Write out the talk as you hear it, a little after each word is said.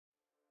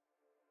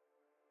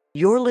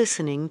You're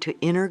listening to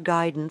Inner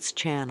Guidance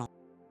Channel.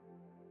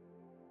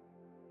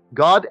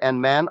 God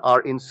and man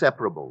are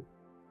inseparable.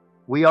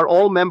 We are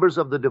all members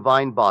of the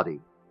divine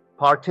body,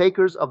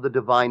 partakers of the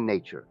divine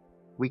nature.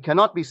 We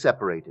cannot be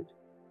separated.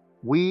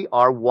 We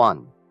are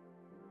one.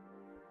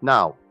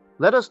 Now,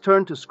 let us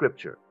turn to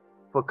Scripture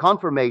for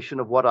confirmation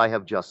of what I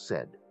have just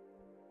said.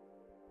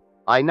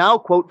 I now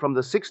quote from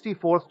the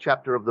 64th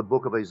chapter of the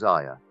book of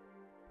Isaiah.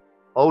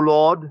 O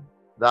Lord,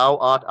 thou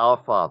art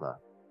our Father.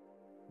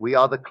 We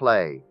are the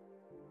clay.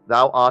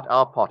 Thou art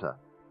our potter.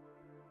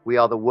 We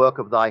are the work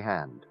of thy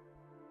hand.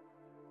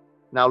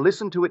 Now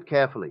listen to it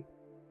carefully.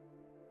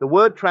 The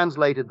word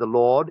translated the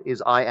Lord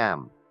is I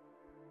am.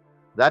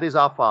 That is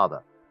our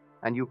Father,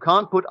 and you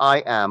can't put I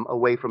am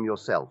away from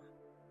yourself.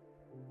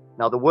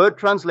 Now the word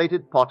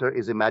translated potter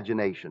is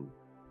imagination.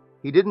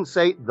 He didn't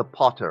say the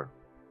potter,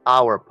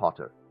 our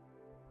potter.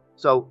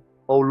 So,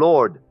 O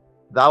Lord,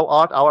 thou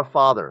art our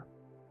Father.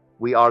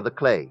 We are the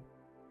clay.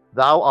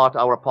 Thou art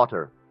our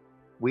potter.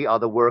 We are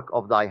the work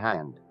of thy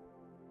hand.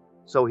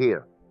 So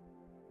here,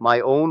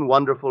 my own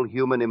wonderful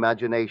human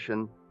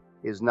imagination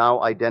is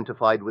now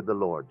identified with the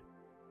Lord.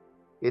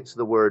 It's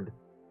the word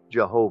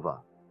Jehovah,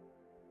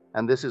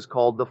 and this is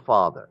called the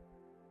Father.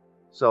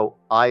 So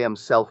I am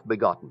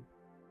self-begotten.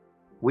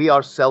 We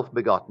are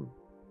self-begotten.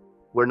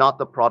 We're not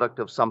the product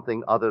of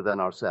something other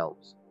than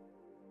ourselves.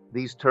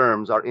 These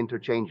terms are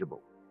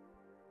interchangeable.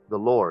 The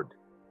Lord,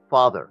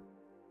 Father,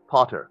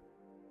 potter,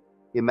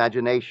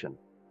 imagination.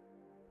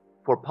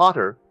 For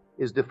potter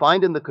is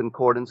defined in the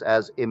concordance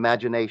as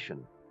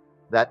imagination,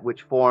 that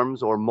which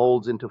forms or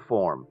molds into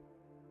form,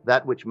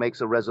 that which makes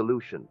a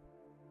resolution,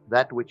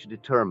 that which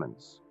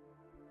determines.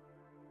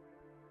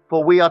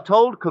 For we are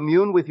told,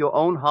 commune with your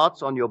own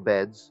hearts on your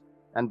beds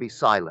and be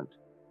silent.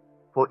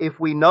 For if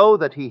we know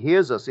that he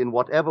hears us in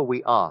whatever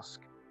we ask,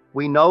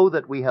 we know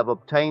that we have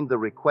obtained the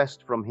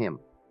request from him.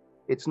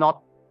 It's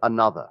not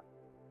another.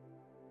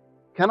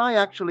 Can I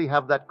actually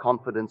have that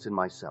confidence in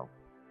myself?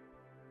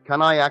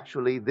 Can I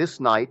actually, this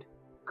night,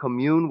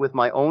 commune with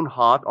my own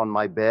heart on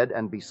my bed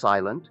and be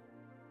silent,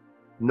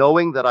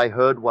 knowing that I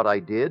heard what I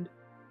did?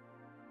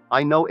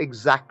 I know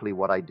exactly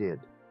what I did.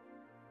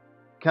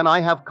 Can I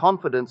have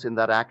confidence in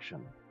that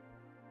action?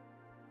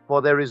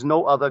 For there is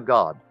no other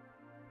God.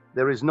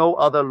 There is no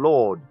other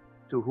Lord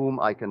to whom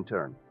I can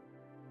turn.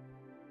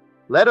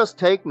 Let us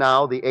take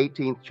now the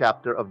 18th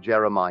chapter of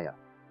Jeremiah.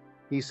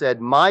 He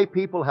said, My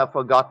people have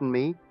forgotten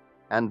me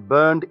and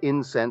burned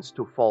incense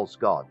to false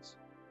gods.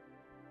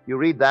 You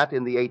read that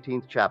in the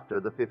 18th chapter,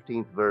 the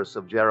 15th verse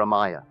of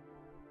Jeremiah.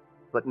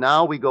 But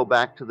now we go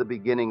back to the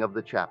beginning of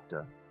the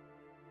chapter.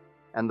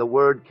 And the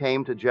word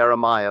came to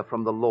Jeremiah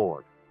from the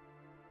Lord.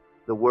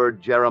 The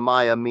word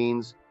Jeremiah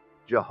means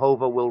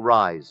Jehovah will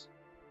rise,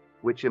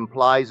 which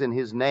implies in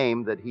his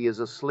name that he is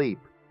asleep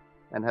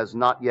and has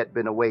not yet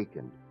been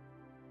awakened.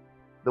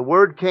 The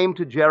word came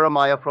to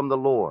Jeremiah from the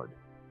Lord.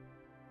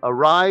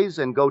 Arise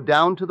and go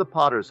down to the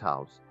potter's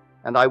house,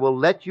 and I will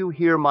let you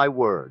hear my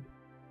word.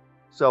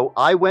 So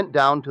I went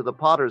down to the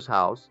potter's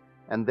house,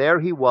 and there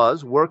he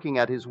was working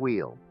at his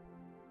wheel.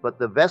 But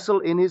the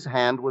vessel in his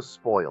hand was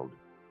spoiled.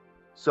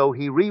 So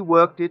he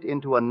reworked it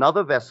into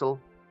another vessel,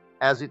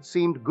 as it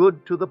seemed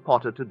good to the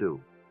potter to do.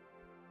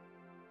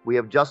 We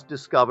have just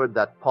discovered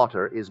that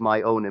potter is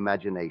my own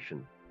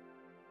imagination.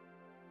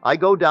 I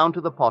go down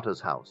to the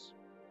potter's house.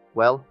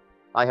 Well,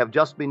 I have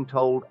just been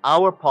told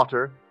our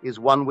potter is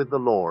one with the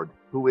Lord,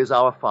 who is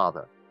our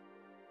Father.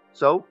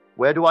 So,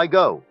 where do I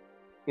go?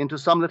 Into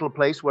some little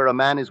place where a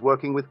man is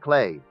working with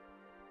clay.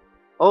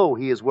 Oh,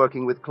 he is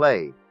working with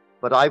clay,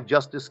 but I've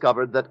just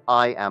discovered that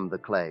I am the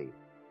clay.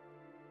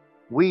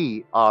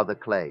 We are the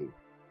clay.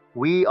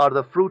 We are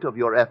the fruit of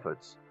your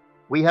efforts.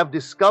 We have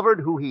discovered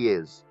who he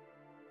is.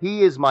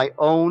 He is my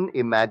own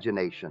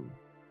imagination.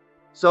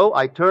 So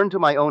I turn to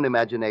my own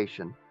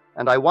imagination,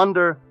 and I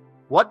wonder,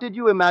 what did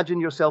you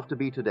imagine yourself to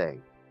be today?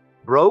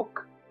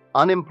 Broke?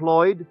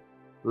 Unemployed?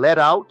 Let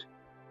out?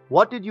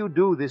 What did you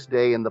do this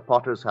day in the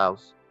potter's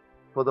house?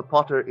 For the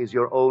potter is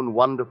your own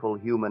wonderful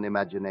human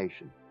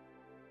imagination.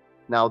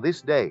 Now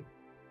this day,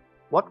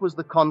 what was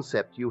the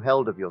concept you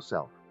held of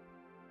yourself?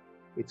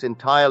 It's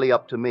entirely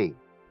up to me,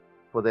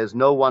 for there's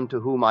no one to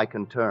whom I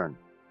can turn.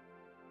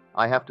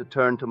 I have to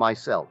turn to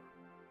myself.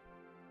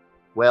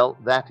 Well,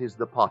 that is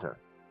the potter,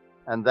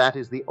 and that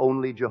is the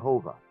only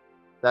Jehovah.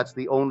 That's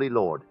the only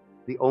Lord,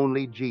 the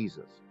only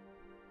Jesus.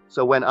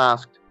 So when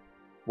asked,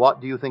 what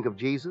do you think of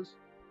Jesus?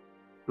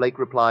 Blake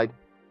replied,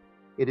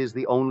 it is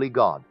the only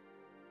God.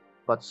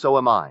 But so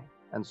am I,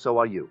 and so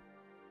are you.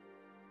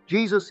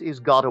 Jesus is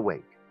God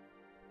awake.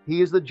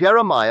 He is the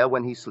Jeremiah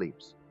when he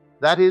sleeps.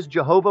 That is,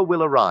 Jehovah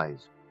will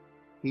arise.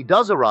 He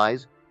does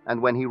arise,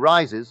 and when he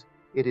rises,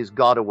 it is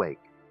God awake.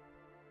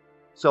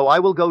 So I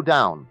will go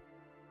down.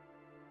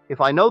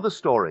 If I know the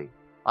story,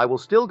 I will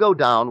still go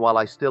down while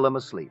I still am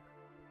asleep.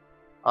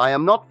 I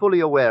am not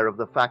fully aware of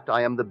the fact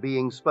I am the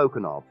being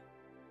spoken of,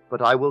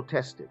 but I will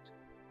test it.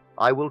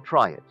 I will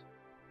try it.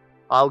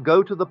 I'll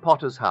go to the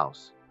potter's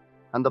house,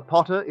 and the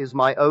potter is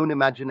my own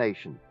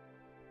imagination.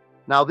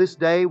 Now this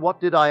day,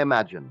 what did I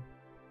imagine?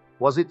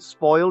 Was it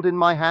spoiled in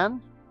my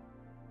hand?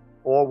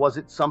 Or was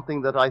it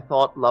something that I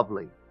thought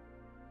lovely,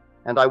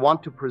 and I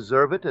want to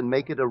preserve it and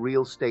make it a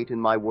real state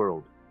in my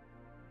world?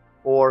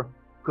 Or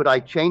could I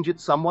change it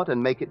somewhat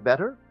and make it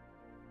better?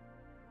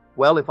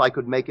 Well, if I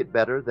could make it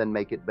better, then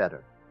make it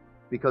better,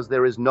 because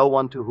there is no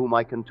one to whom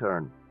I can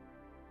turn.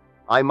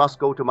 I must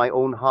go to my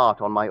own heart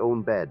on my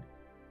own bed,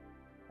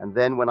 and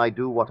then when I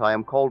do what I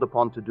am called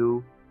upon to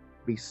do,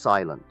 be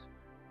silent.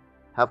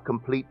 Have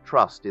complete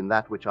trust in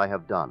that which I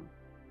have done.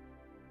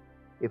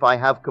 If I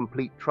have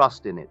complete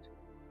trust in it,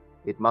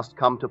 it must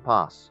come to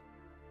pass,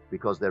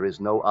 because there is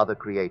no other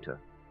creator.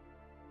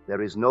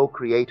 There is no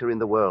creator in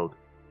the world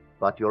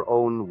but your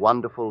own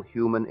wonderful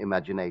human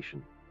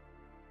imagination.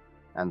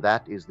 And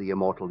that is the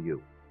immortal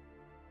you.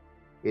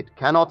 It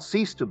cannot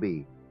cease to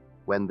be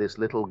when this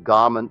little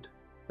garment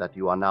that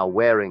you are now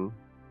wearing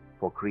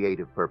for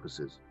creative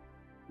purposes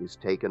is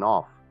taken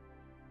off,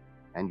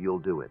 and you'll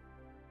do it.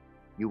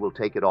 You will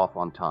take it off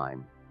on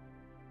time.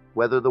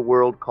 Whether the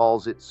world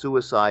calls it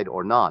suicide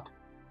or not,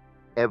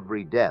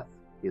 every death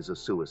is a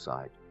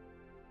suicide,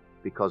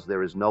 because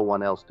there is no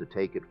one else to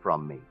take it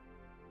from me,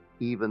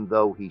 even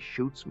though he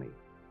shoots me.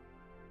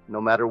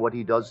 No matter what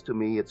he does to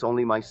me, it's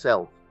only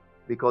myself,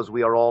 because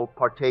we are all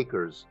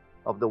partakers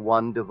of the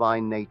one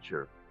divine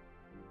nature.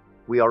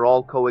 We are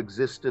all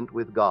coexistent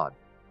with God,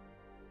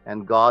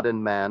 and God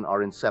and man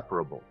are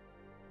inseparable.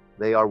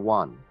 They are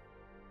one.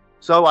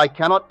 So I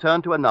cannot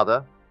turn to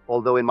another,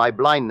 although in my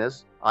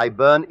blindness I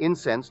burn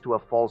incense to a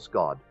false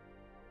god.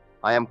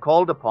 I am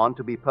called upon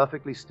to be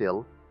perfectly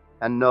still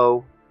and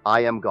know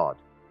I am God.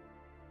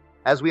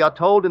 As we are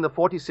told in the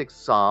 46th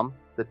Psalm,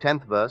 the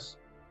 10th verse,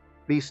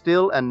 "Be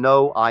still and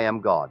know I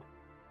am God.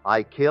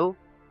 I kill,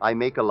 I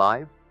make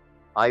alive,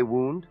 I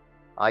wound,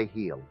 I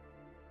heal.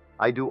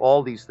 I do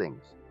all these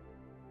things,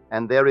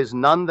 and there is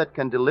none that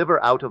can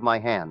deliver out of my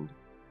hand."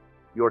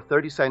 Your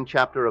 32nd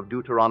chapter of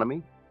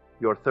Deuteronomy,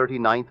 your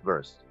 39th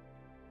verse.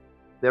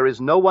 There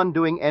is no one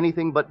doing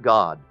anything but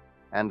God,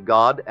 and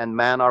God and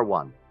man are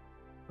one.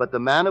 But the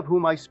man of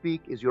whom I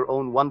speak is your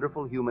own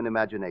wonderful human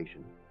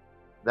imagination.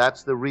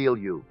 That's the real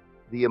you,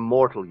 the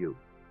immortal you.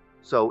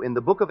 So in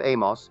the book of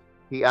Amos,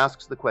 he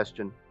asks the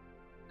question,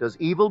 does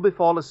evil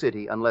befall a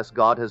city unless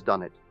God has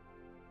done it?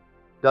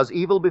 Does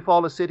evil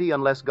befall a city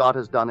unless God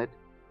has done it?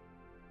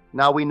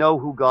 Now we know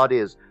who God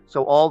is,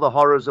 so all the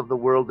horrors of the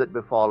world that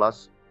befall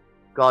us,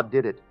 God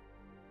did it.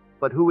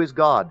 But who is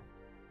God?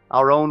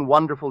 Our own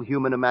wonderful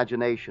human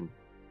imagination.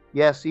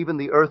 Yes, even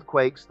the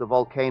earthquakes, the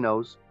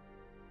volcanoes,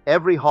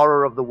 every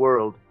horror of the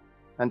world,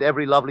 and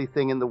every lovely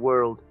thing in the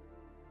world.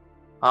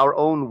 Our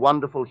own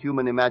wonderful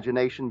human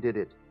imagination did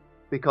it,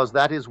 because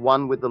that is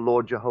one with the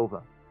Lord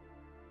Jehovah.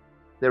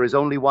 There is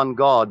only one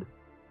God,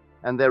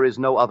 and there is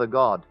no other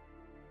God.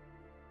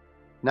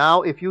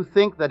 Now, if you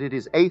think that it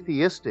is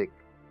atheistic,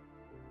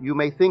 you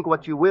may think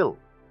what you will,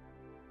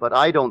 but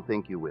I don't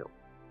think you will.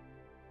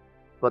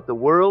 But the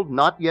world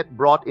not yet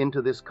brought into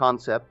this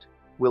concept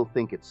will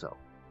think it so.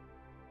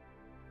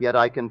 Yet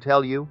I can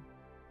tell you,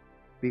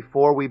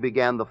 before we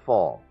began the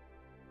fall,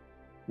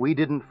 we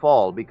didn't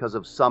fall because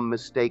of some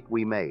mistake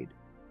we made.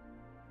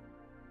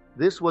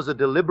 This was a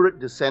deliberate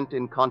descent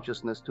in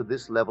consciousness to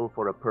this level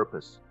for a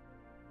purpose,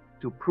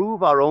 to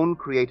prove our own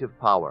creative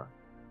power,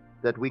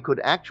 that we could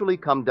actually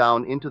come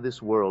down into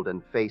this world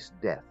and face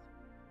death,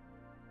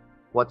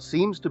 what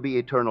seems to be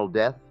eternal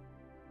death,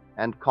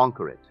 and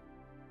conquer it.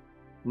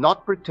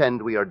 Not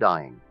pretend we are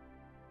dying,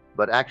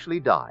 but actually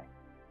die,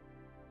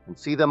 and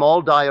see them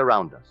all die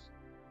around us,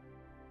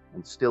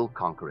 and still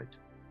conquer it.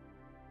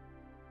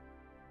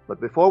 But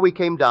before we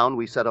came down,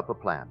 we set up a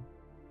plan.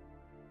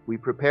 We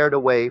prepared a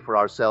way for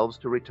ourselves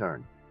to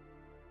return,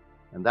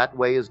 and that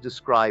way is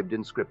described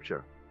in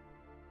Scripture.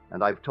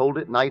 And I've told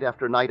it night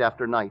after night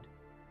after night,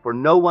 for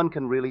no one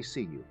can really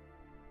see you,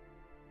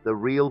 the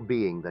real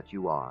being that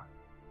you are.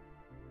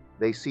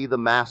 They see the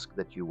mask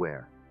that you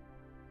wear,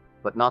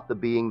 but not the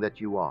being that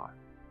you are.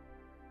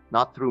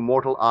 Not through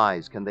mortal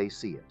eyes can they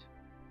see it.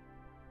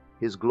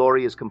 His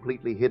glory is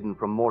completely hidden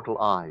from mortal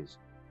eyes,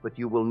 but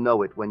you will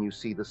know it when you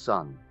see the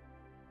sun.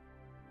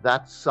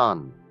 That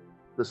sun,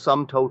 the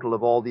sum total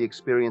of all the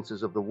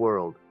experiences of the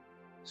world,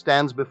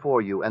 stands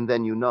before you, and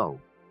then you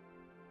know.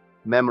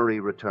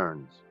 Memory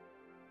returns,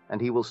 and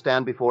he will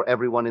stand before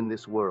everyone in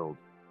this world,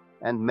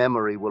 and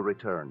memory will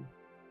return.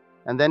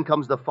 And then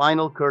comes the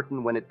final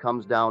curtain when it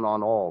comes down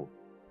on all,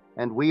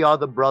 and we are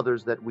the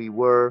brothers that we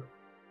were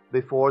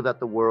before that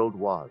the world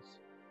was.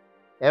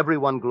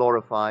 Everyone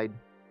glorified,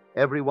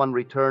 everyone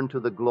returned to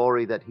the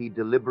glory that he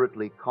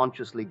deliberately,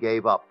 consciously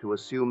gave up to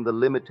assume the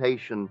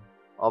limitation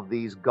of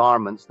these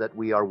garments that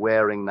we are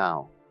wearing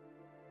now.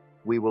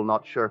 We will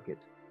not shirk it.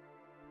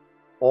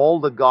 All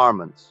the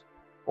garments,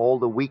 all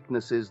the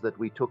weaknesses that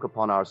we took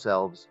upon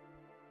ourselves,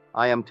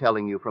 I am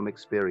telling you from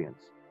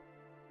experience.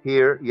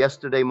 Here,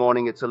 yesterday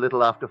morning, it's a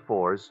little after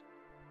 4s,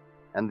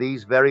 and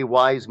these very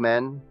wise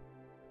men,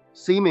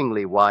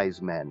 seemingly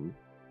wise men,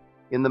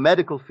 in the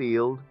medical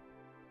field,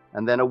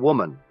 and then a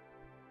woman,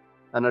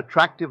 an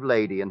attractive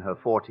lady in her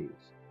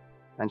 40s,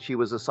 and she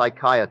was a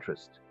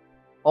psychiatrist,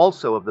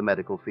 also of the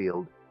medical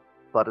field,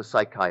 but a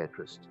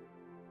psychiatrist.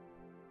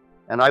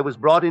 And I was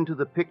brought into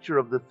the picture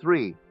of the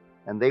three,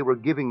 and they were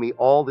giving me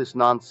all this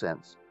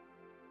nonsense.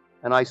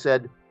 And I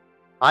said,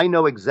 I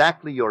know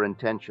exactly your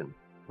intention,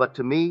 but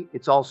to me,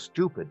 it's all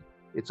stupid.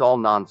 It's all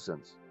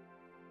nonsense.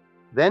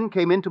 Then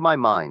came into my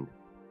mind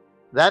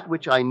that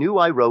which I knew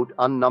I wrote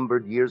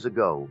unnumbered years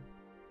ago,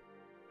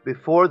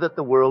 before that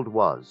the world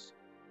was.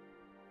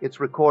 It's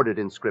recorded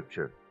in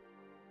Scripture.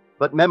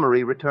 But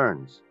memory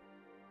returns.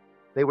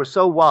 They were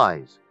so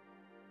wise,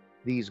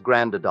 these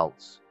grand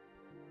adults.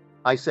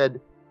 I said,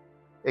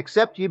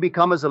 except ye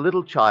become as a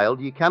little child,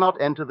 ye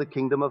cannot enter the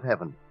kingdom of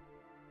heaven.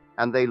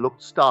 And they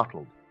looked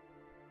startled.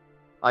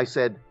 I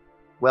said,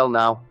 well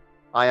now,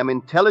 I am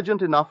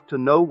intelligent enough to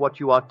know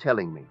what you are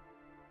telling me.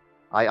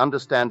 I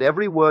understand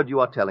every word you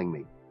are telling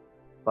me,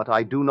 but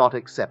I do not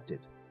accept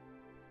it.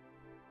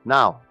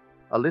 Now,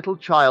 a little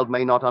child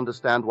may not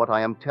understand what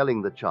I am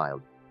telling the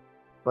child,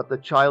 but the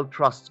child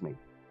trusts me.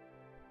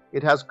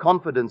 It has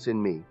confidence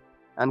in me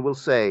and will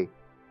say,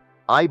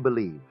 I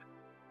believe.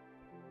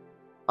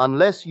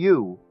 Unless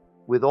you,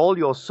 with all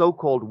your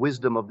so-called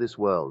wisdom of this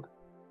world,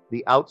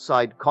 the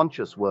outside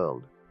conscious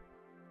world,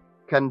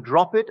 can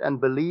drop it and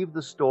believe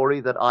the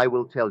story that I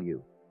will tell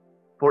you.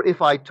 For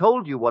if I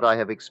told you what I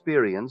have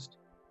experienced,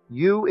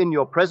 you in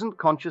your present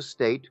conscious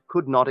state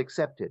could not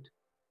accept it.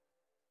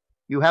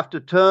 You have to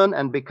turn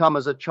and become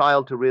as a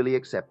child to really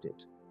accept it.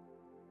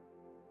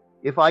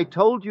 If I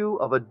told you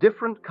of a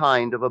different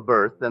kind of a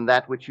birth than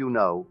that which you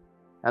know,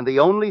 and the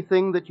only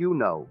thing that you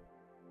know,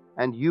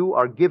 and you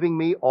are giving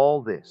me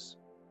all this,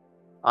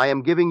 I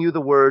am giving you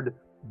the word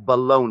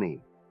baloney,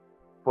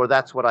 for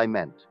that's what I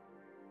meant.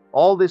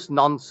 All this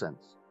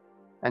nonsense.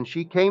 And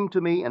she came to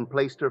me and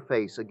placed her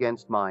face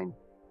against mine.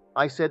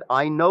 I said,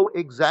 I know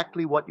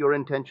exactly what your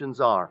intentions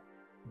are.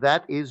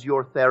 That is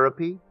your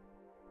therapy.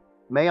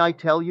 May I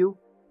tell you?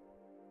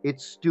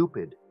 It's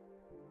stupid.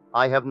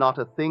 I have not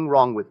a thing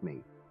wrong with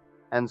me.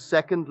 And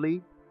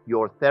secondly,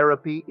 your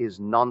therapy is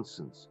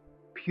nonsense,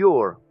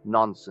 pure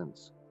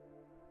nonsense.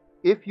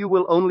 If you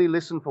will only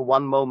listen for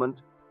one moment,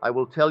 I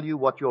will tell you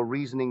what your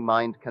reasoning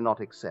mind cannot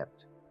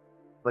accept.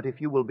 But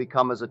if you will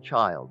become as a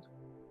child,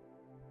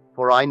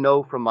 for I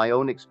know from my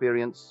own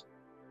experience,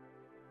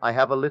 I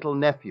have a little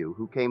nephew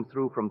who came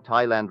through from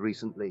Thailand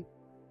recently,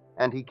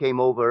 and he came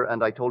over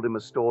and I told him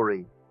a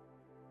story.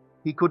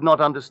 He could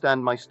not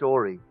understand my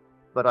story,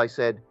 but I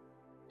said,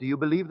 do you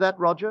believe that,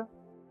 Roger?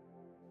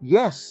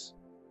 Yes,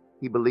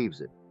 he believes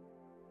it.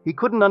 He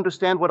couldn't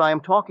understand what I am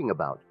talking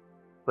about,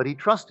 but he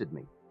trusted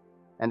me,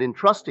 and in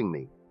trusting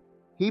me,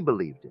 he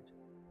believed it.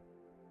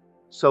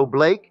 So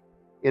Blake,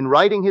 in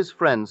writing his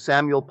friend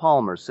Samuel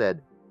Palmer,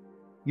 said,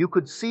 you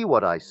could see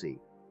what I see,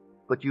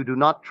 but you do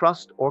not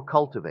trust or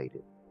cultivate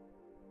it.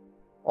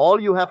 All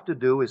you have to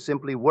do is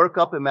simply work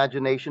up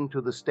imagination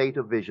to the state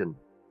of vision,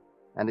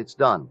 and it's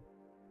done.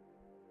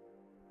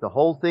 The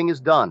whole thing is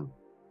done.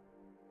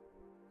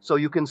 So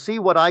you can see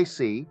what I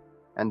see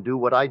and do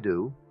what I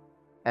do,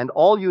 and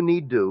all you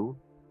need do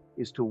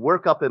is to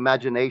work up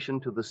imagination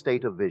to the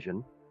state of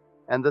vision,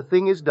 and the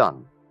thing is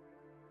done.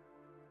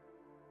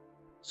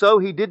 So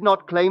he did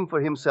not claim for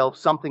himself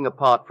something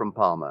apart from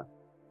Palmer.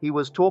 He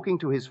was talking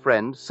to his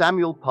friend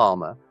Samuel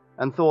Palmer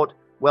and thought,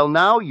 well,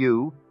 now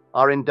you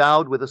are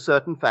endowed with a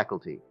certain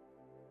faculty.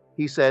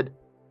 He said,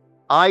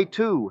 I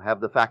too have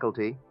the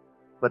faculty,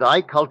 but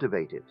I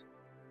cultivate it.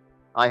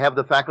 I have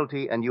the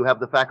faculty and you have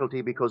the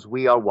faculty because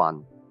we are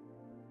one.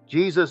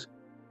 Jesus,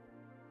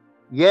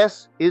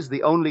 yes, is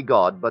the only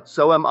God, but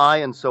so am I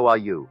and so are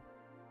you.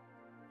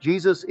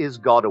 Jesus is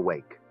God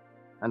awake,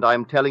 and I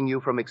am telling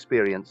you from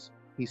experience,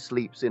 he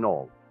sleeps in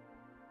all.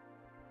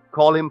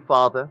 Call him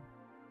Father,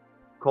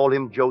 call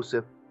him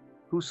Joseph,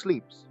 who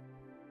sleeps.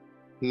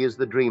 He is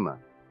the dreamer.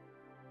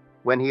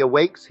 When he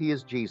awakes, he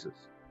is Jesus,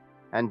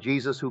 and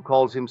Jesus, who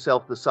calls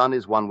himself the Son,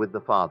 is one with the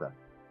Father.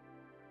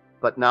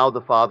 But now the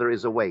Father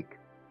is awake,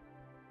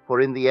 for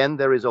in the end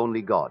there is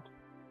only God.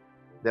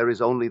 There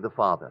is only the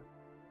Father.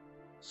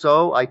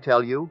 So, I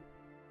tell you,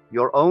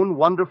 your own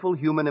wonderful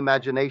human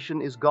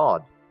imagination is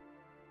God.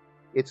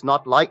 It's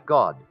not like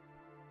God.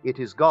 It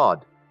is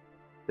God.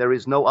 There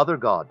is no other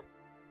God.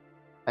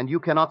 And you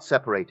cannot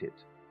separate it,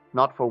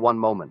 not for one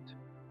moment.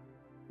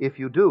 If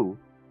you do,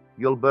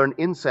 you'll burn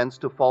incense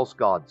to false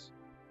gods,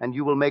 and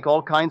you will make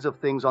all kinds of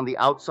things on the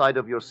outside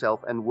of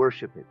yourself and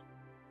worship it.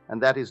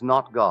 And that is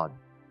not God.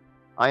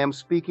 I am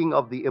speaking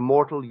of the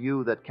immortal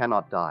you that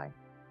cannot die.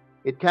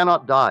 It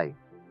cannot die.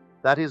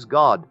 That is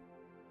God.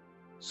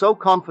 So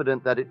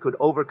confident that it could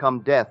overcome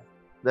death,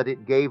 that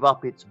it gave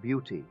up its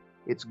beauty,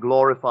 its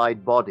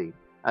glorified body,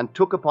 and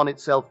took upon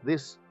itself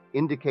this,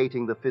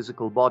 indicating the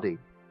physical body,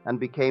 and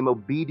became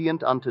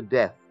obedient unto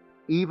death,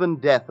 even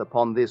death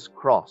upon this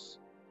cross.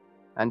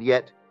 And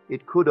yet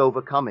it could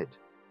overcome it.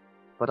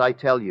 But I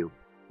tell you,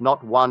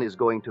 not one is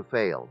going to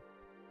fail.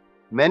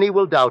 Many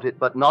will doubt it,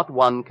 but not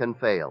one can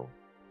fail.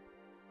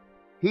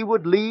 He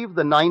would leave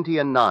the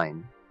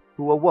 99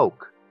 who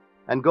awoke,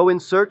 and go in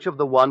search of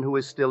the one who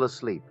is still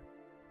asleep.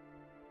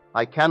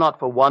 I cannot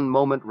for one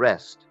moment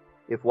rest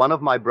if one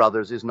of my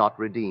brothers is not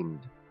redeemed.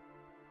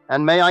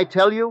 And may I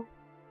tell you,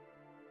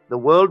 The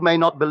world may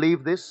not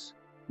believe this,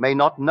 may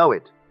not know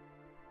it,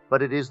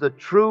 but it is the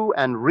true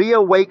and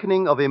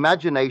reawakening of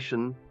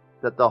imagination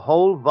that the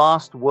whole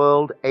vast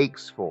world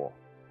aches for.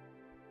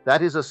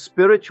 That is a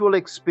spiritual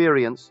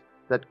experience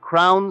that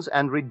crowns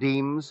and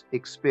redeems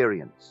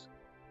experience.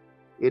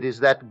 It is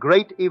that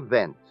great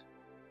event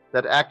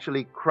that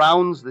actually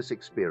crowns this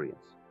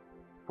experience.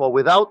 For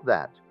without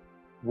that,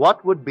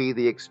 what would be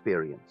the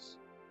experience?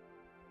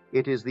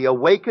 It is the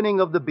awakening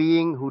of the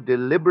being who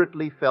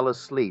deliberately fell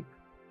asleep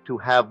to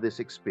have this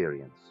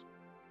experience,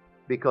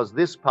 because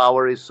this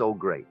power is so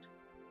great.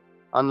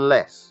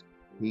 Unless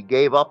he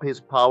gave up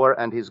his power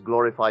and his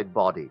glorified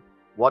body,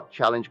 what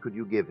challenge could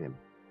you give him?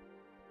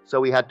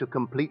 So he had to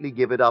completely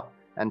give it up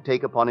and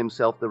take upon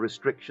himself the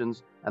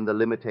restrictions and the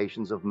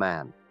limitations of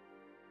man.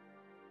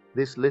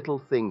 This little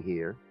thing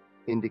here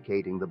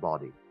indicating the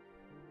body.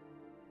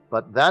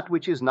 But that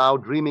which is now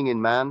dreaming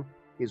in man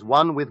is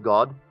one with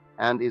God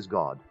and is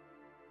God.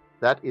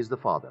 That is the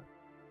Father.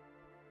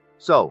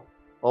 So,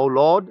 O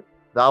Lord,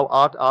 thou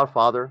art our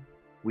Father,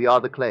 we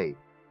are the clay.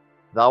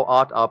 Thou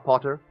art our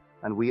potter,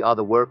 and we are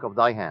the work of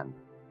thy hand.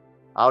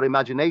 Our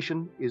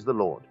imagination is the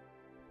Lord.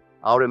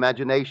 Our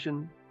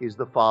imagination is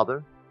the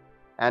Father,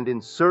 and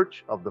in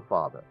search of the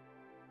Father.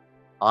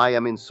 I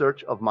am in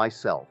search of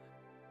myself.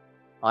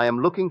 I am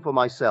looking for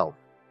myself,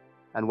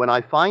 and when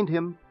I find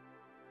him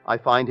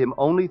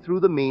only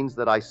through the means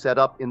that I set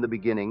up in the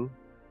beginning,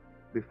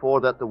 before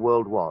that the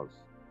world was,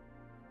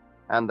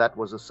 and that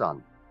was a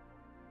son.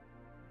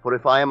 For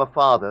if I am a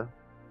father,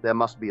 there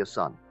must be a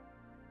son.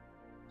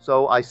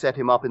 So I set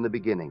him up in the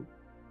beginning,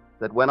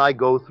 that when I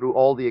go through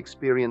all the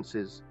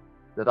experiences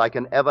that I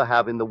can ever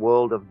have in the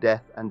world of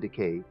death and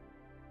decay,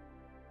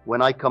 when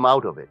I come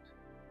out of it,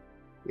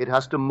 it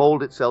has to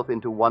mold itself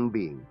into one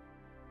being,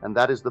 and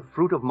that is the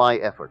fruit of my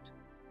effort,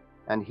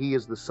 and he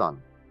is the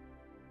son,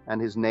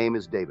 and his name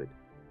is David.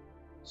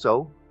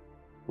 So,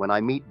 when I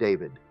meet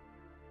David,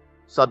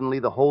 suddenly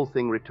the whole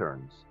thing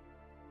returns.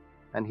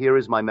 And here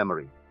is my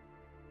memory.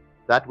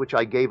 That which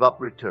I gave up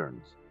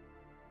returns,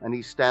 and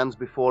he stands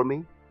before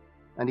me,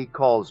 and he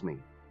calls me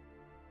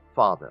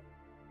Father.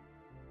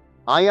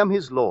 I am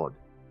his Lord.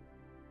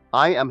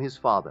 I am his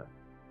Father.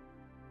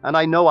 And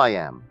I know I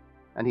am,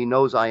 and he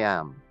knows I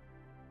am.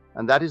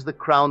 And that is the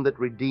crown that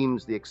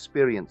redeems the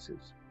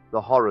experiences,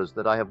 the horrors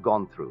that I have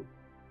gone through.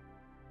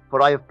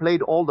 For I have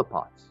played all the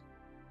parts.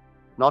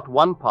 Not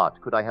one part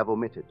could I have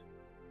omitted.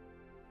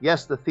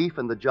 Yes, the thief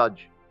and the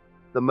judge,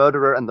 the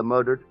murderer and the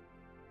murdered,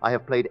 I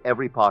have played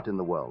every part in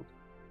the world.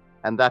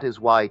 And that is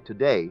why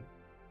today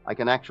I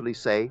can actually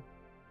say,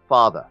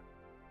 Father,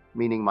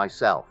 meaning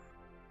myself,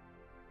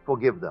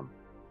 forgive them,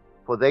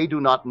 for they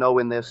do not know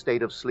in their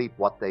state of sleep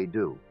what they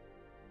do.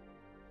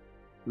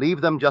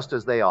 Leave them just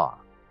as they are,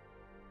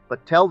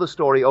 but tell the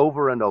story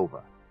over and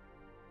over.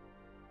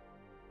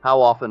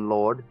 How often,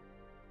 Lord?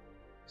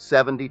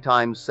 70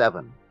 times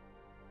 7.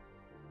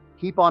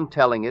 Keep on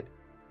telling it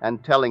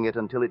and telling it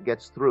until it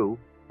gets through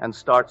and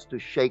starts to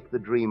shake the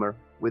dreamer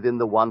within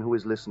the one who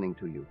is listening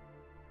to you.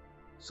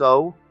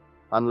 So,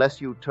 unless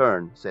you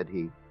turn, said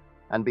he,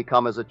 and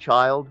become as a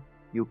child,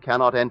 you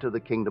cannot enter the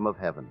kingdom of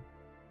heaven.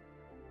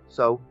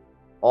 So,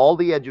 all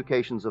the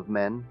educations of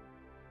men,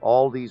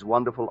 all these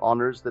wonderful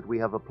honors that we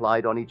have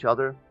applied on each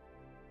other,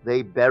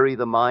 they bury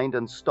the mind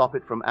and stop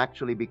it from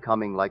actually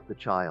becoming like the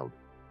child.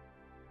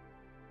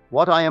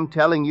 What I am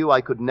telling you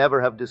I could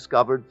never have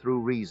discovered through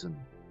reason.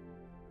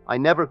 I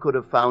never could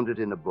have found it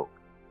in a book.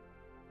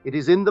 It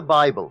is in the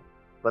Bible,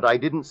 but I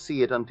didn't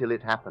see it until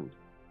it happened.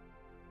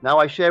 Now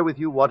I share with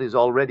you what is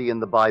already in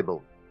the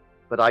Bible,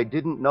 but I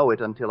didn't know it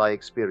until I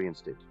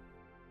experienced it.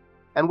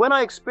 And when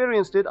I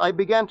experienced it, I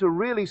began to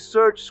really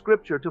search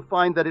Scripture to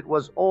find that it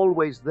was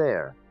always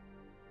there.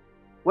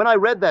 When I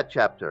read that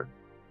chapter,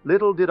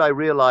 little did I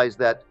realize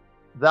that,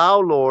 Thou,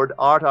 Lord,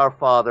 art our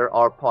Father,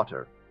 our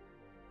potter.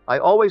 I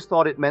always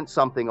thought it meant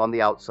something on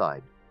the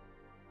outside.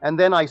 And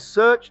then I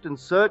searched and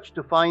searched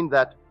to find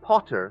that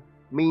potter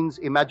means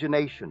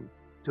imagination,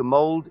 to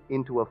mold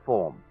into a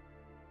form.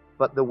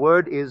 But the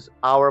word is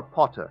our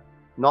potter,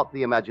 not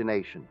the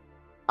imagination,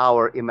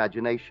 our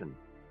imagination.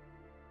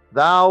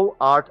 Thou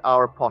art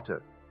our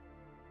potter.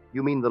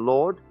 You mean the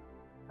Lord?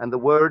 And the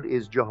word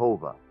is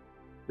Jehovah.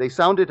 They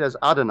sound it as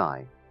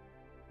Adonai.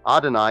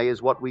 Adonai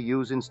is what we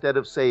use instead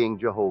of saying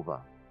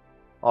Jehovah.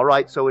 All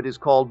right, so it is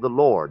called the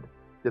Lord,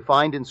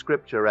 defined in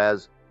Scripture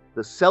as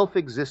the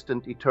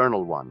self-existent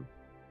eternal one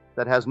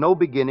that has no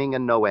beginning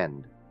and no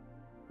end.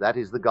 That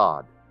is the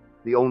God,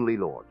 the only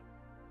Lord,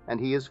 and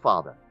he is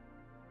Father,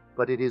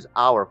 but it is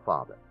our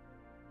Father.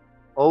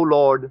 O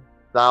Lord,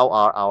 thou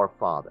art our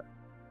Father,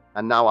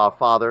 and now our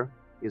Father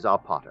is our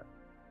potter.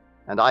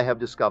 And I have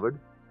discovered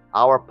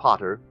our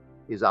potter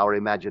is our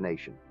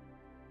imagination.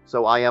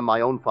 So I am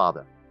my own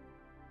father,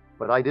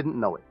 but I didn't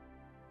know it.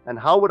 And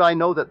how would I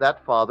know that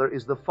that father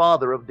is the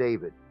father of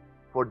David?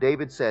 For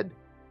David said,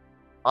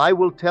 I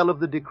will tell of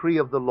the decree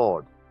of the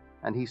Lord.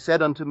 And he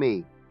said unto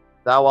me,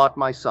 Thou art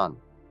my son.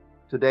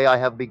 Today I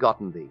have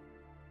begotten thee.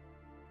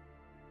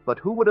 But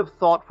who would have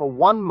thought for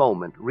one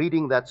moment,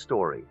 reading that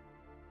story,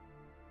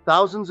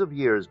 thousands of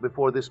years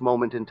before this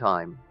moment in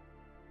time,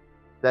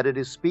 that it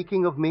is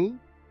speaking of me,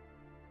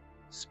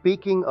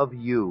 speaking of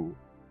you,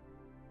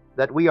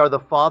 that we are the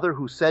Father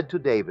who said to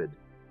David,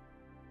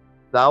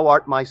 "Thou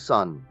art my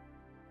son."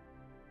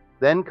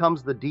 Then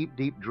comes the deep,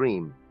 deep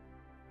dream,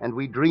 and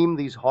we dream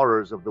these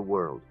horrors of the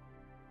world.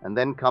 And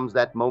then comes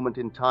that moment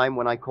in time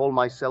when I call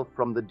myself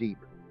from the deep,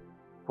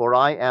 for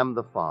I am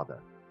the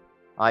Father,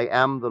 I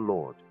am the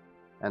Lord,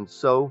 and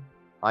so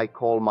I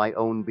call my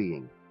own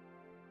being.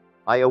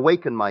 I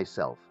awaken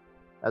myself,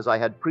 as I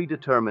had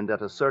predetermined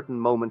at a certain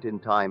moment in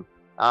time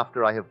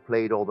after I have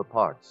played all the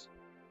parts.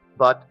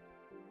 But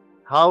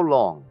how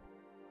long,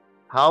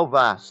 how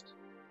vast,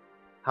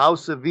 how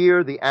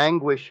severe the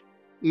anguish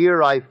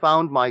ere I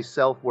found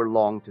myself were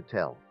long to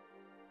tell.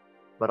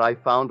 But I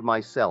found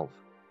myself,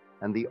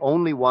 and the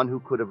only one who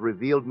could have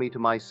revealed me to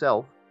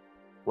myself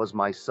was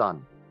my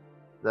Son,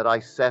 that I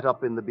set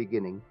up in the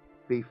beginning,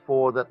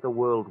 before that the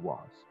world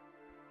was.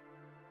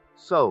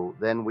 So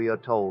then we are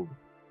told,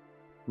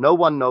 no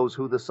one knows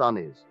who the Son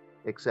is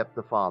except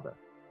the Father,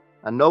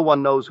 and no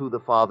one knows who the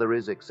Father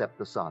is except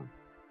the Son,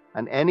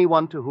 and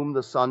anyone to whom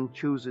the Son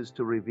chooses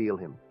to reveal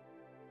him.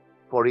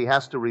 For he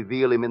has to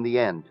reveal him in the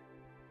end,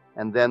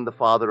 and then the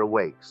Father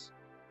awakes.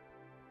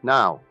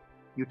 Now,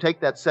 you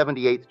take that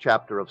 78th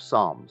chapter of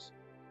Psalms.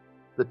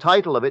 The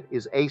title of it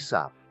is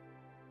Asaph.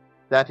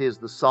 That is,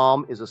 the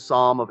psalm is a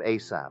psalm of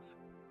Asaph.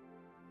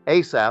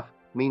 Asaph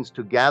means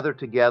to gather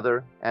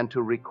together and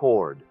to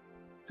record,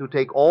 to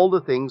take all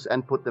the things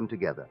and put them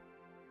together.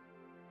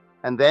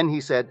 And then he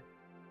said,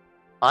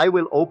 I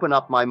will open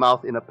up my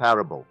mouth in a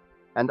parable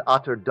and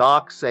utter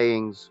dark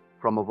sayings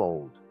from of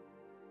old.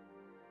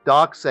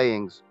 Dark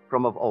sayings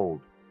from of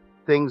old,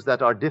 things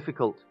that are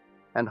difficult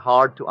and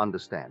hard to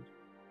understand.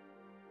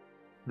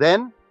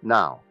 Then,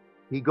 now,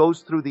 he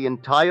goes through the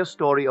entire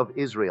story of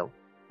Israel,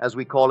 as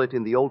we call it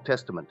in the Old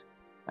Testament,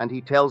 and he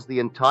tells the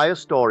entire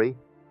story,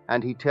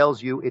 and he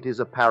tells you it is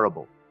a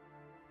parable.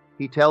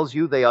 He tells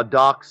you they are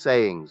dark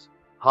sayings,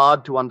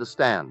 hard to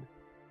understand,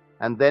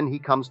 and then he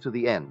comes to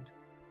the end.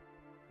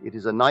 It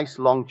is a nice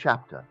long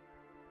chapter.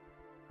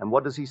 And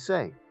what does he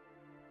say?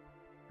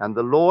 And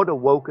the Lord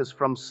awoke us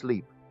from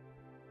sleep,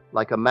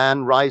 like a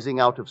man rising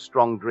out of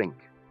strong drink.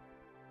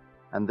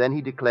 And then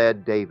he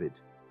declared David.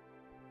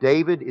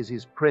 David is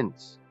his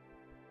prince.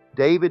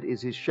 David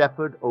is his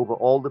shepherd over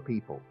all the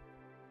people.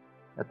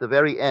 At the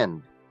very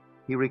end,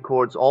 he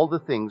records all the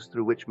things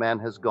through which man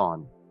has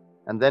gone.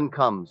 And then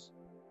comes,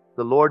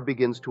 the Lord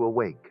begins to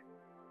awake.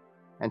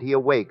 And he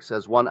awakes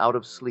as one out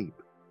of sleep,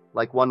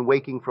 like one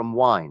waking from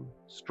wine,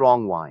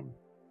 strong wine,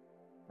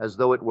 as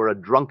though it were a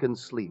drunken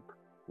sleep,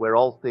 where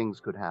all things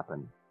could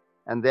happen.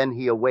 And then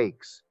he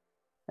awakes.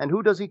 And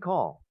who does he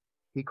call?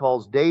 He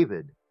calls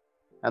David.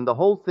 And the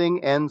whole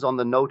thing ends on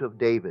the note of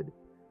David,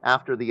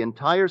 after the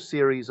entire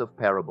series of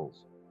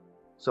parables.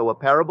 So a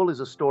parable is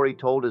a story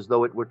told as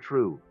though it were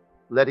true,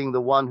 letting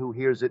the one who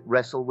hears it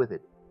wrestle with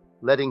it,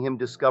 letting him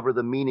discover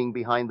the meaning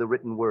behind the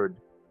written word.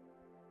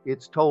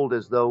 It's told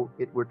as though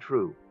it were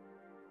true.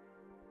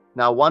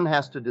 Now one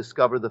has to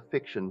discover the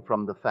fiction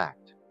from the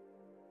fact.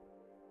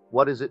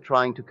 What is it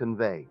trying to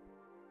convey?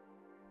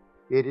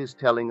 It is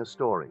telling a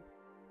story.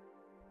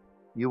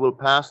 You will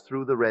pass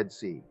through the Red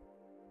Sea.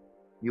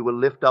 You will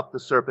lift up the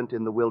serpent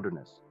in the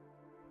wilderness.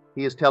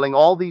 He is telling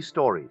all these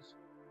stories,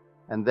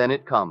 and then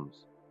it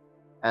comes,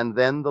 and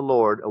then the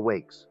Lord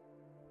awakes.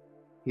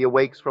 He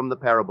awakes from the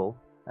parable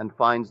and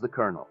finds the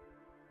kernel.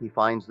 He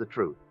finds the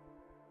truth.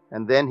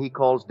 And then he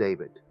calls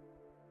David.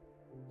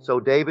 So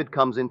David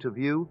comes into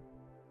view,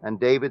 and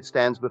David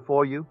stands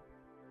before you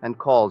and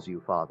calls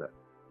you, Father.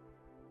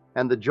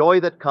 And the joy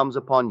that comes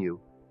upon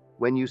you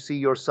when you see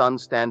your son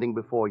standing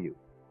before you.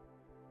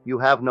 You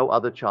have no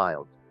other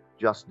child,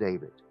 just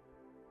David.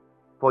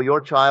 For your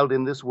child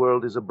in this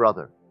world is a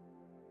brother.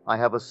 I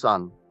have a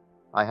son.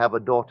 I have a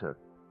daughter.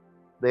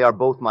 They are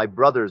both my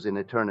brothers in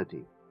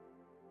eternity.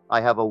 I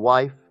have a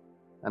wife,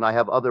 and I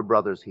have other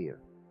brothers here.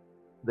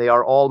 They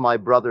are all my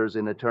brothers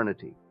in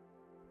eternity.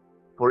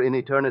 For in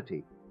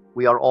eternity,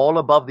 we are all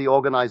above the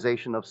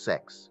organization of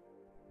sex.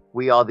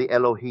 We are the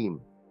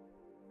Elohim.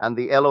 And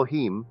the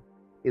Elohim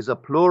is a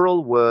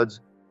plural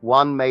words,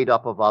 one made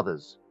up of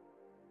others.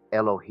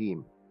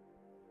 Elohim.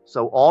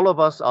 So all of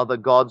us are the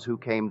gods who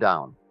came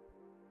down.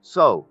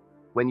 So,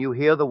 when you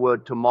hear the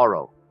word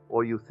tomorrow,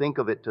 or you think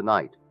of it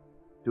tonight,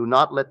 do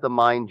not let the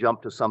mind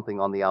jump to something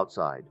on the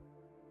outside.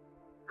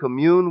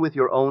 Commune with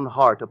your own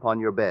heart upon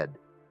your bed,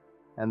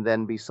 and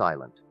then be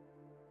silent.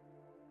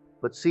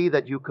 But see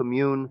that you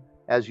commune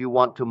as you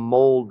want to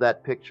mold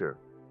that picture,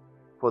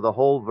 for the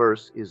whole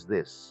verse is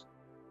this: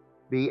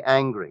 be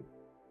angry,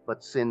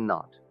 but sin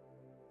not.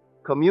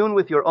 Commune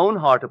with your own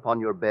heart upon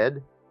your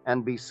bed,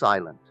 and be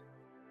silent.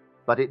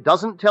 But it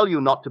doesn't tell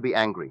you not to be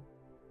angry.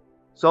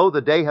 So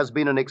the day has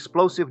been an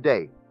explosive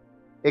day.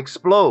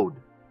 Explode.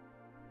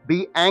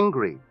 Be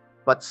angry,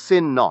 but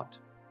sin not.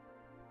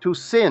 To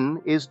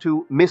sin is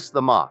to miss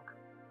the mark.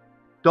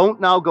 Don't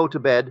now go to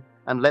bed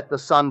and let the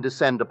sun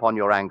descend upon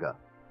your anger.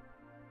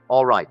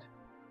 All right.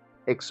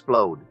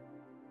 Explode.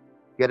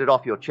 Get it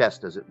off your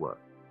chest, as it were.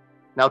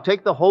 Now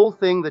take the whole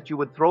thing that you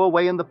would throw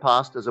away in the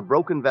past as a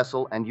broken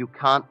vessel and you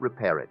can't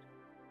repair it.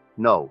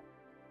 No.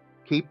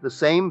 Keep the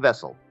same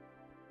vessel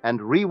and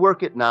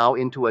rework it now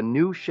into a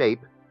new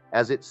shape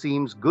as it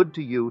seems good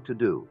to you to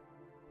do.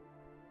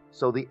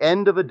 So the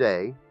end of a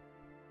day,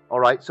 all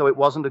right, so it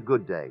wasn't a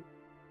good day.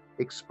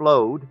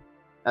 Explode,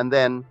 and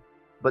then,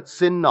 but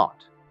sin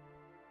not.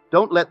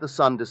 Don't let the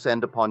sun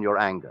descend upon your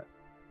anger.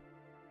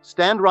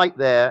 Stand right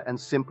there and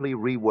simply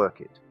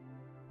rework it.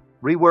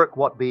 Rework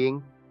what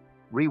being?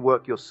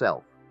 Rework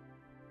yourself.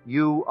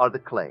 You are the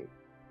clay.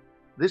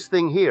 This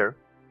thing here,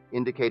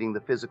 indicating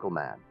the physical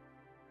man,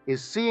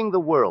 is seeing the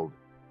world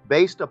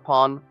based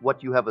upon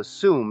what you have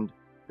assumed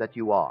that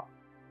you are.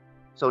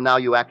 So now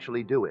you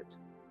actually do it.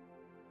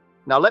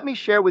 Now let me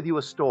share with you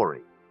a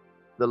story.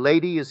 The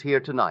lady is here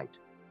tonight.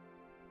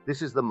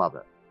 This is the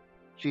mother.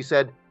 She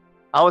said,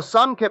 "Our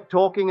son kept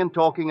talking and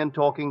talking and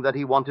talking that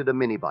he wanted a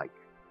mini bike.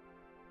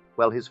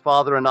 Well, his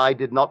father and I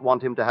did not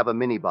want him to have a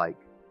mini bike,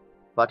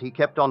 but he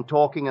kept on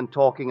talking and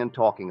talking and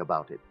talking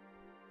about it.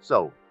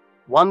 So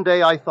one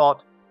day I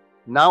thought,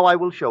 now I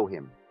will show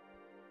him.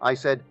 I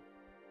said,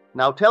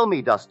 'Now tell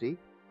me, Dusty,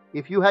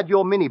 if you had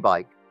your mini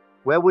bike,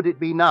 where would it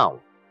be now?'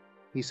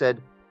 He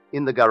said,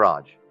 'In the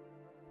garage.'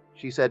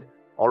 She said,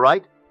 'All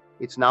right,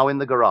 it's now in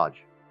the garage,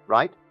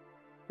 right?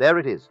 There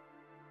it is.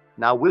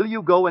 Now will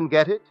you go and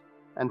get it,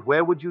 and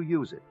where would you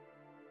use it?'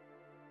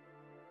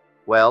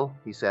 'Well,'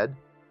 he said,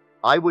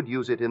 'I would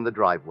use it in the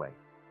driveway.'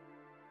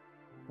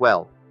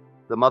 Well,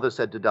 the mother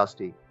said to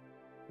Dusty,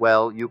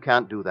 'Well, you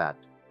can't do that,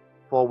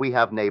 for we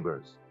have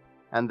neighbors,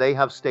 and they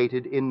have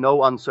stated in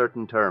no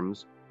uncertain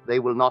terms they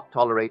will not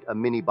tolerate a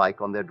mini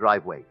bike on their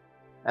driveway,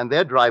 and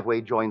their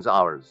driveway joins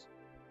ours,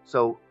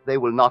 so they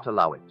will not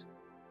allow it.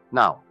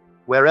 Now,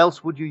 where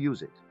else would you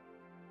use it?'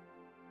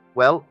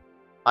 'Well,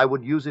 I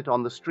would use it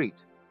on the street.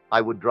 I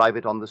would drive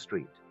it on the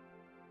street.'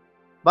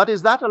 'But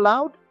is that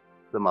allowed?'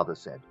 the mother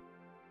said.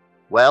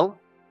 'Well,'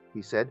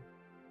 he said,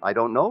 'I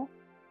don't know.'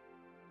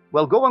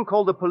 'Well, go and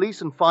call the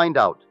police and find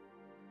out.'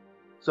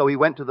 So he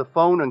went to the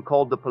phone and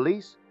called the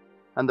police,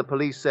 and the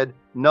police said,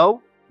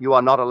 'No, you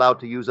are not allowed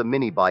to use a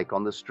mini bike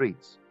on the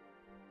streets.'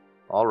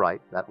 All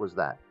right, that was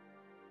that.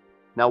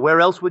 Now,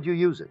 where else would you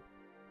use it?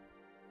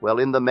 Well,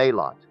 in the May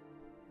lot.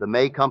 The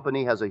May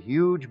company has a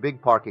huge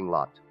big parking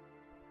lot.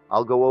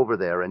 I'll go over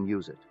there and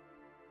use it.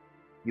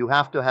 You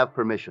have to have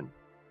permission.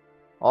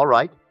 All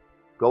right,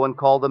 go and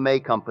call the May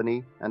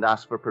company and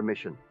ask for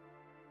permission.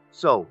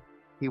 So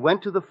he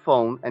went to the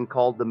phone and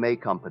called the May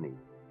company,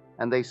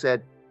 and they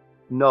said,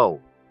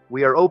 'No,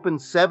 we are open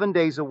 7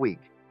 days a week,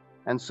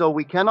 and so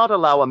we cannot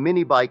allow a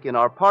mini bike in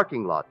our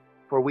parking lot,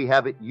 for we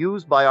have it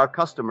used by our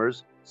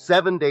customers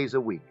 7 days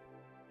a week.'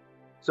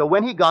 So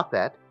when he got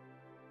that,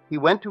 he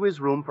went to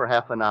his room for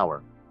half an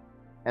hour,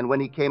 and when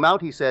he came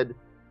out, he said,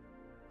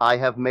 'I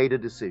have made a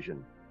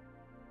decision.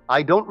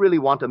 I don't really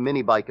want a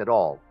mini bike at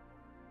all.'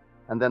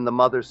 And then the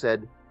mother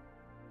said,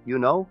 'You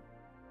know,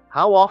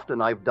 how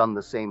often I've done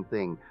the same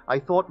thing. I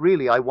thought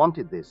really I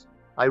wanted this.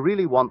 I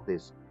really want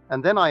this.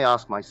 And then I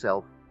asked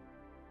myself,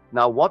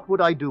 now what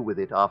would I do with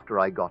it after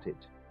I got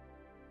it?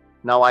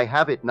 Now I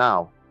have it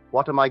now.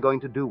 What am I going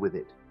to do with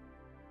it?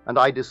 And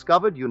I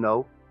discovered, you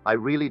know, I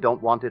really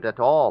don't want it at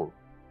all.'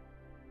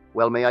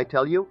 Well, may I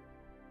tell you?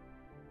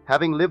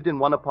 Having lived in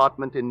one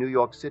apartment in New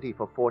York City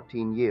for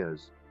 14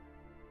 years,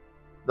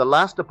 the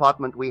last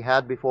apartment we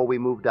had before we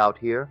moved out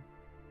here,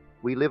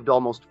 we lived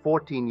almost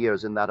 14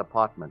 years in that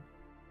apartment.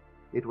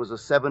 It was a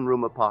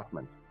 7-room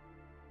apartment,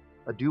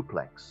 a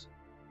duplex.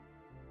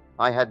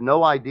 I had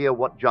no idea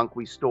what junk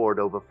we stored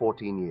over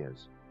 14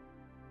 years.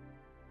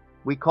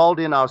 We called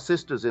in our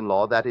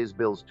sisters-in-law, that is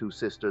Bill's 2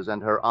 sisters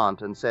and her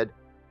aunt, and said,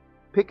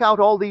 'Pick out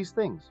all these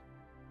things.'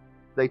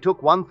 They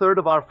took 1/3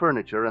 of our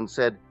furniture and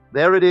said,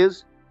 'There it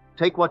is,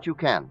 take what you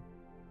can.'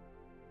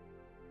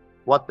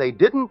 What they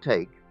didn't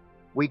take,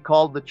 we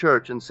called the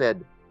church and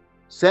said,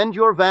 'Send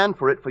your van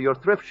for it for your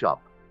thrift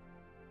shop.'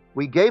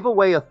 We gave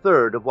away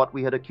 1/3 of what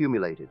we had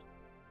accumulated.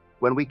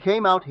 When we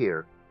came out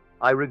here,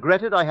 I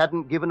regretted I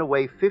hadn't given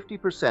away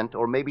 50%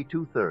 or maybe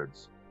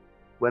 2/3.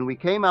 When we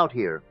came out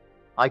here,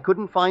 I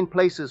couldn't find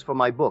places for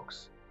my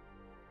books.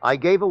 I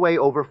gave away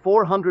over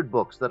 400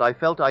 books that I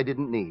felt I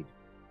didn't need.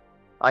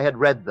 I had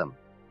read them.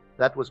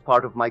 That was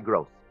part of my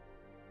growth.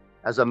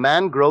 As a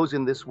man grows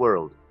in this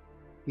world,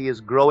 he is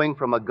growing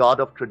from a God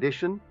of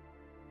tradition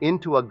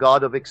into a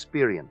God of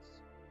experience.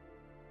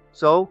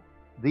 So,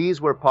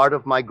 these were part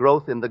of my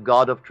growth in the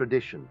God of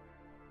tradition.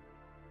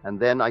 And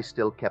then I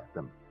still kept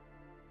them.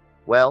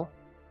 Well,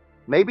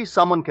 maybe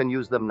someone can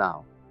use them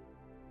now.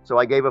 So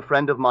I gave a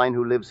friend of mine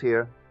who lives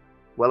here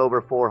well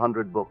over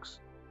 400 books.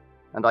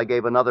 And I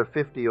gave another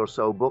 50 or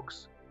so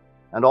books.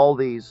 And all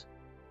these,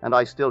 and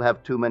I still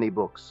have too many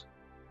books.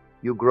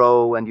 You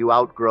grow and you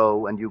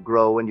outgrow and you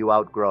grow and you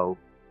outgrow.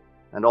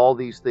 And all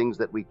these things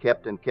that we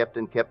kept and kept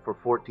and kept for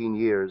 14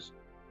 years,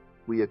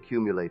 we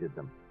accumulated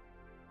them.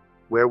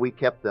 Where we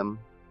kept them,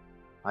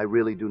 I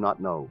really do not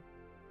know.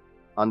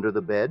 Under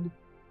the bed,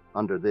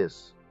 under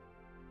this.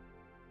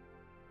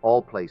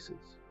 All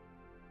places.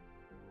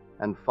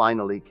 And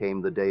finally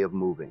came the day of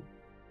moving.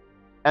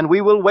 And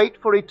we will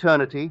wait for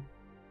eternity,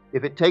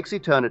 if it takes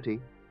eternity,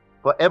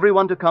 for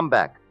everyone to come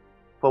back,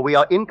 for we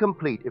are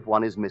incomplete if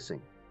one is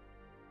missing.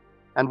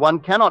 And one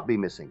cannot be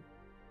missing,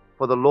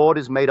 for the Lord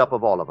is made up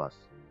of all of us.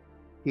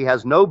 He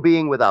has no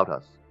being without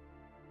us.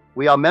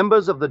 We are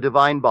members of the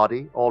divine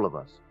body, all of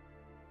us,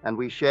 and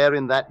we share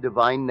in that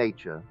divine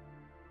nature,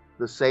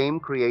 the same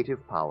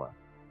creative power.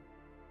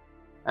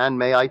 And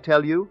may I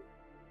tell you,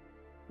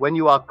 when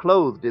you are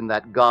clothed in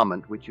that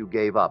garment which you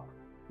gave up,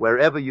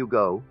 wherever you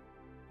go,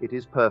 it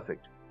is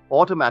perfect,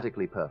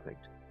 automatically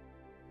perfect.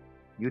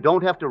 You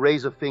don't have to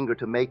raise a finger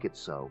to make it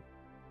so.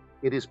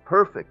 It is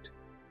perfect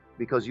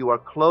because you are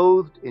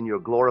clothed in your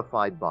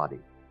glorified body.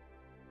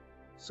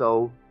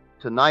 So,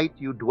 tonight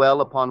you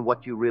dwell upon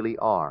what you really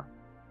are,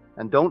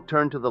 and don't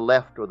turn to the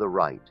left or the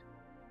right.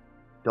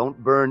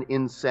 Don't burn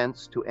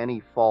incense to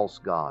any false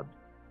god.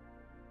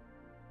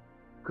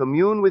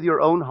 Commune with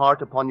your own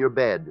heart upon your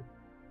bed,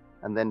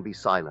 and then be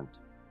silent.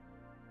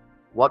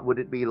 What would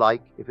it be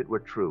like if it were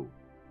true?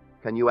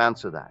 Can you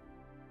answer that?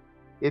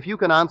 If you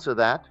can answer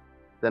that,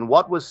 then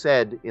what was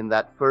said in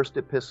that first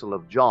epistle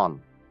of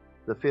John,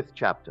 the 5th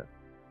chapter,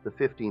 the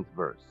 15th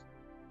verse?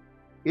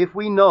 If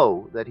we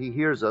know that he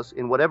hears us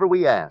in whatever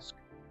we ask,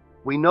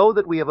 we know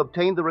that we have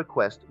obtained the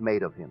request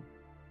made of him.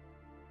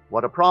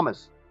 What a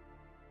promise!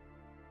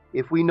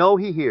 If we know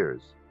he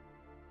hears,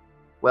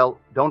 well,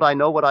 don't I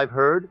know what I've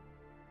heard?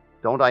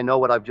 Don't I know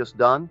what I've just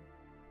done?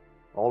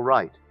 All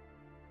right,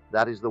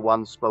 that is the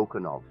one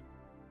spoken of.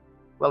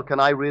 Well, can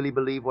I really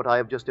believe what I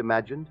have just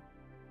imagined?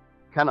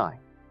 Can I?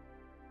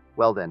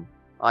 Well then,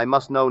 I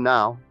must know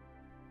now,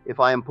 if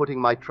I am putting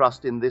my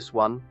trust in this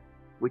one,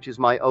 which is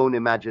my own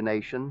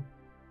imagination,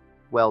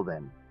 well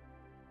then,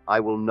 I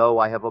will know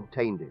I have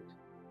obtained it.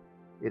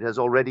 It has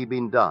already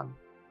been done.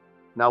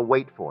 Now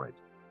wait for it.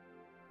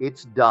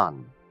 It's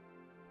done.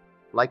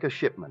 Like a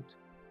shipment.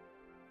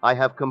 I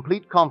have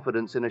complete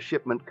confidence in a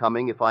shipment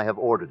coming if I have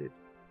ordered it.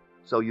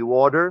 So you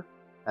order,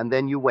 and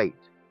then you wait.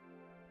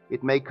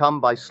 It may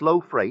come by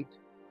slow freight.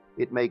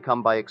 It may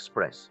come by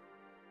express.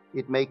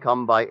 It may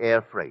come by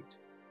air freight.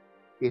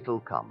 It'll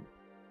come.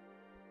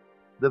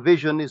 The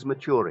vision is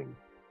maturing.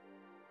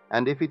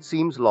 And if it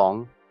seems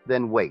long,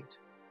 then wait,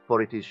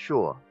 for it is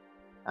sure,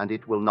 and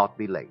it will not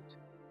be late.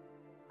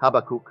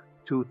 Habakkuk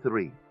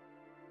 2:3.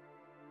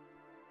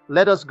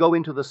 Let us go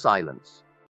into the silence.